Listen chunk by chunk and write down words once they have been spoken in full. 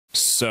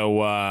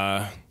So,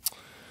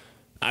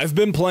 I've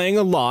been playing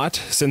a lot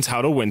since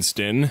How to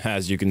Winston,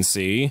 as you can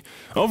see.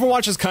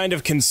 Overwatch has kind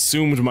of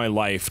consumed my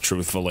life,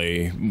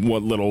 truthfully.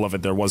 What little of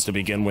it there was to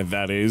begin with,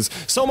 that is.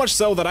 So much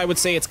so that I would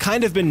say it's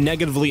kind of been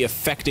negatively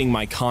affecting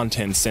my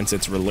content since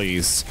its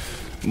release.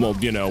 Well,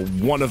 you know,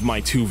 one of my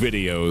 2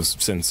 videos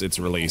since its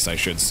release, I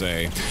should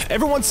say.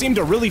 Everyone seemed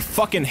to really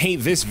fucking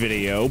hate this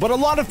video, but a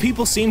lot of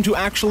people seem to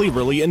actually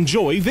really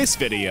enjoy this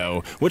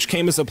video, which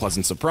came as a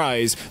pleasant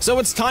surprise, so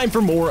it's time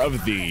for more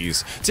of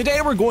these. Today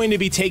we're going to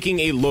be taking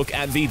a look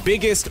at the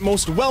biggest,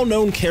 most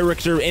well-known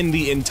character in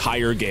the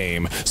entire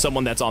game.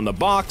 Someone that's on the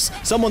box,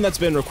 someone that's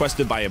been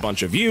requested by a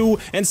bunch of you,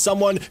 and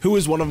someone who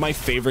is one of my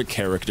favorite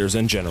characters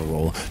in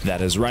general. That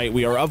is right,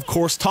 we are of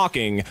course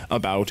talking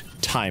about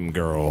Time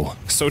Girl.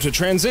 So to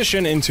transition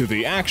into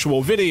the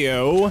actual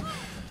video,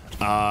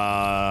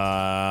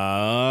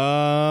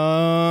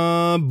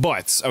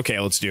 butts. Okay,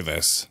 let's do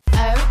this.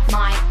 Oh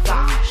my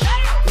gosh,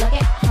 look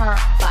at her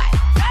butt.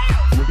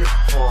 Look at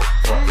her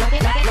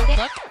butt.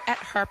 Look at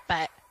her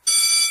butt.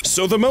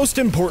 So the most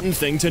important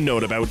thing to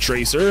note about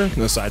Tracer,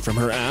 aside from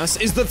her ass,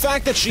 is the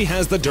fact that she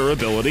has the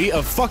durability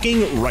of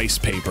fucking rice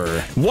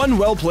paper. One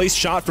well-placed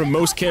shot from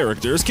most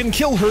characters can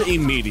kill her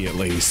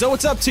immediately, so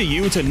it's up to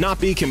you to not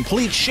be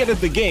complete shit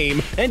at the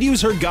game and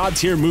use her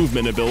god-tier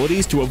movement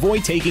abilities to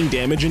avoid taking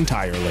damage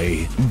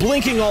entirely.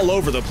 Blinking all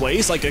over the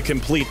place like a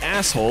complete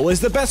asshole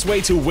is the best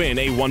way to win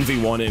a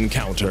 1v1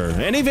 encounter,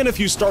 and even if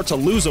you start to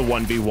lose a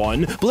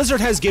 1v1,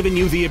 Blizzard has given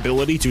you the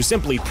ability to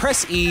simply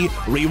press E,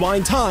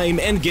 rewind time,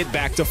 and get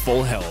back to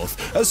full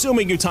health,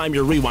 assuming you time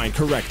your rewind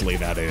correctly,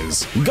 that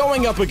is.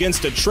 Going up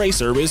against a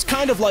Tracer is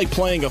kind of like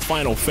playing a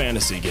Final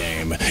Fantasy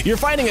game. You're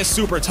fighting a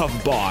super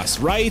tough boss,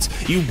 right?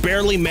 You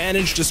barely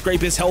manage to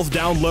scrape his health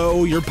down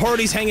low, your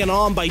party's hanging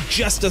on by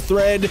just a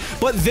thread,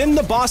 but then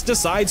the boss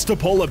decides to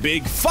pull a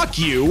big fuck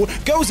you,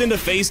 goes into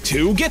phase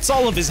 2, gets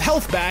all of his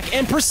health back,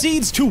 and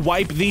proceeds to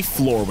wipe the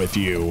floor with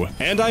you.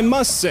 And I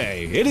must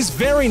say, it is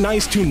very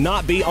nice to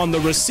not be on the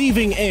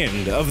receiving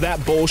end of that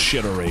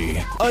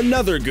bullshittery.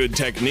 Another good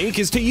technique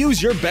is to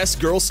use your best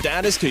girl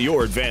status to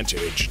your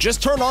advantage.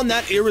 Just turn on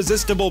that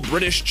irresistible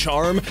British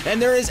charm,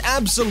 and there is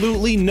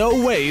absolutely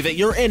no way that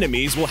your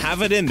enemies will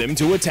have it in them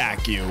to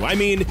attack you. I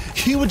mean,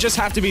 you would just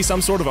have to be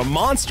some sort of a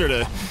monster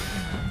to...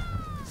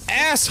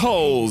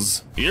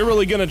 Assholes! You're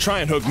really gonna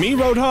try and hook me,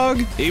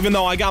 Roadhog? Even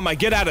though I got my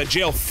get out of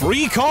jail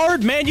free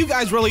card? Man, you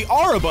guys really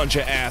are a bunch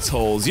of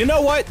assholes. You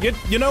know what?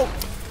 You know...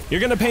 You're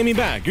gonna pay me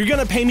back. You're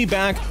gonna pay me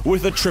back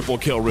with a triple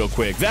kill real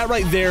quick. That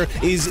right there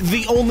is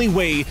the only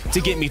way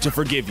to get me to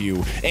forgive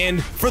you.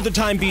 And for the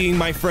time being,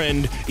 my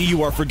friend,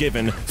 you are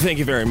forgiven. Thank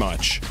you very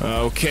much.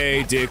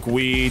 Okay,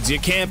 dickweeds, you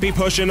can't be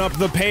pushing up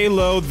the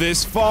payload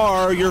this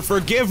far. Your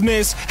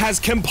forgiveness has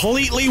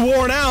completely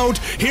worn out.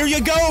 Here you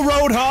go,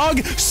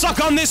 Roadhog.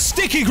 Suck on this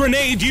sticky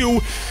grenade,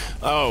 you...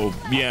 Oh,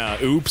 yeah,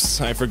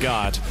 oops, I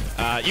forgot.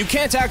 You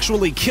can't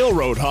actually kill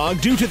Roadhog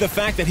due to the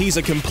fact that he's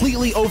a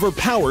completely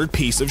overpowered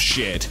piece of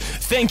shit.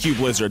 Thank you,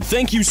 Blizzard,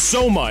 thank you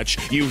so much.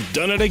 You've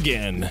done it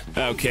again.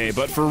 Okay,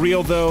 but for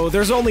real though,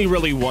 there's only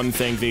really one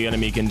thing the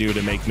enemy can do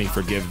to make me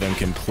forgive them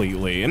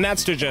completely, and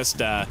that's to just,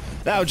 that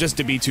would just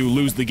to be to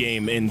lose the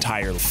game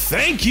entirely.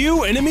 Thank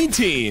you, enemy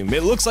team!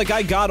 It looks like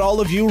I got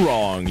all of you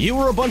wrong. You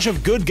were a bunch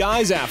of good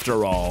guys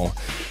after all.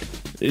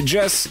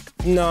 Just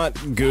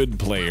not good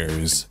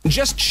players.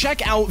 Just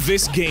check out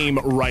this game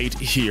right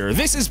here.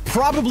 This is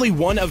probably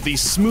one of the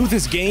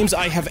smoothest games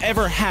I have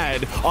ever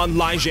had on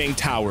Lijiang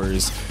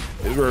Towers.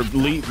 Or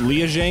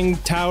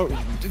Lijiang Tower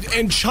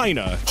in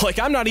China. Like,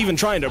 I'm not even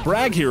trying to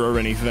brag here or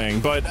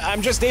anything, but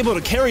I'm just able to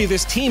carry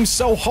this team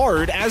so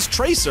hard as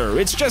Tracer.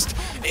 It's just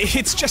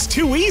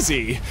too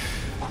easy.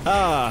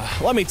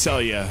 Let me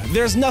tell you,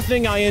 there's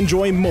nothing I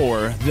enjoy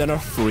more than a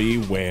free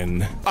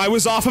win. I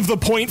was off of the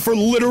point for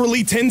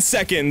literally 10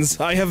 seconds.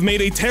 I have made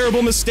a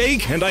terrible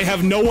mistake, and I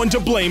have no one to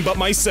blame but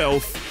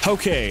myself.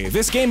 Okay,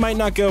 this game might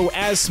not go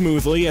as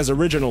smoothly as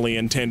originally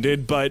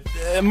intended, but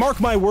mark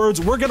my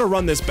words, we're gonna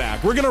run this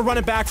back. We're gonna run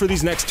it back for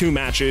these next 2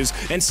 matches,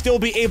 and still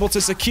be able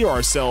to secure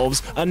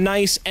ourselves a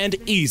nice and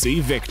easy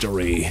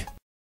victory.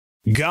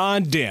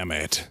 God damn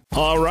it.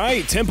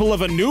 Alright, Temple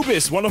of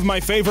Anubis, one of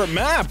my favorite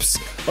maps.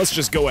 Let's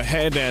just go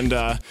ahead and,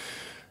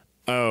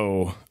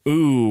 pro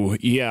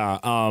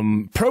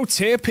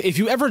tip, if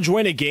you ever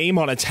join a game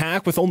on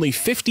attack with only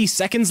 50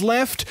 seconds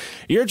left,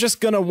 you're just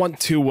gonna want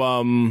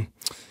to,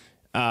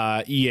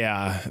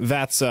 yeah,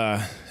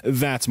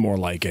 that's more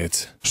like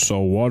it. So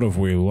what have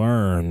we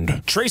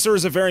learned? Tracer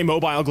is a very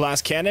mobile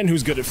glass cannon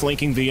who's good at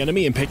flanking the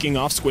enemy and picking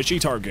off squishy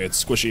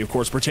targets. Squishy, of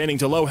course, pertaining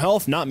to low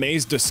health, not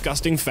May's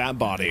disgusting fat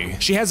body.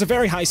 She has a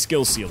very high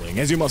skill ceiling,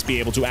 as you must be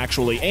able to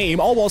actually aim,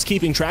 all whilst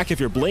keeping track of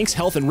your blinks,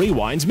 health, and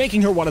rewinds,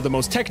 making her one of the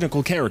most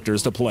technical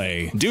characters to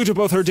play. Due to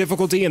both her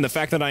difficulty and the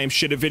fact that I am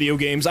shit at video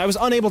games, I was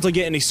unable to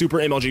get any Super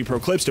MLG Pro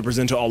clips to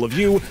present to all of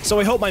you, so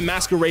I hope my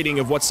masquerading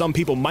of what some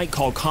people might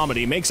call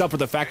comedy makes up for the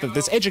the fact that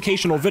this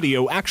educational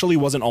video actually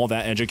wasn't all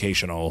that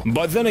educational.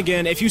 But then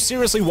again, if you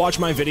seriously watch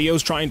my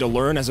videos trying to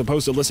learn as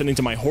opposed to listening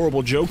to my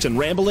horrible jokes and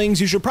ramblings,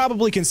 you should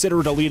probably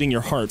consider deleting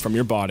your heart from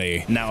your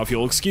body. Now, if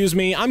you'll excuse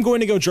me, I'm going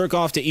to go jerk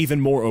off to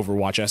even more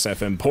Overwatch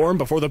SFM porn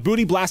before the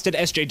booty-blasted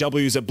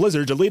SJWs at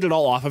Blizzard delete it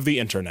all off of the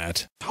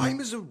internet. Time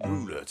is a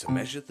ruler to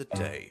measure the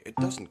day. It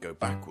doesn't go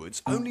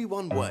backwards, only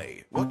one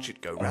way. Watch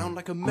it go round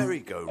like a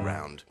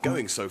merry-go-round,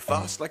 going so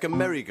fast like a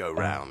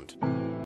merry-go-round.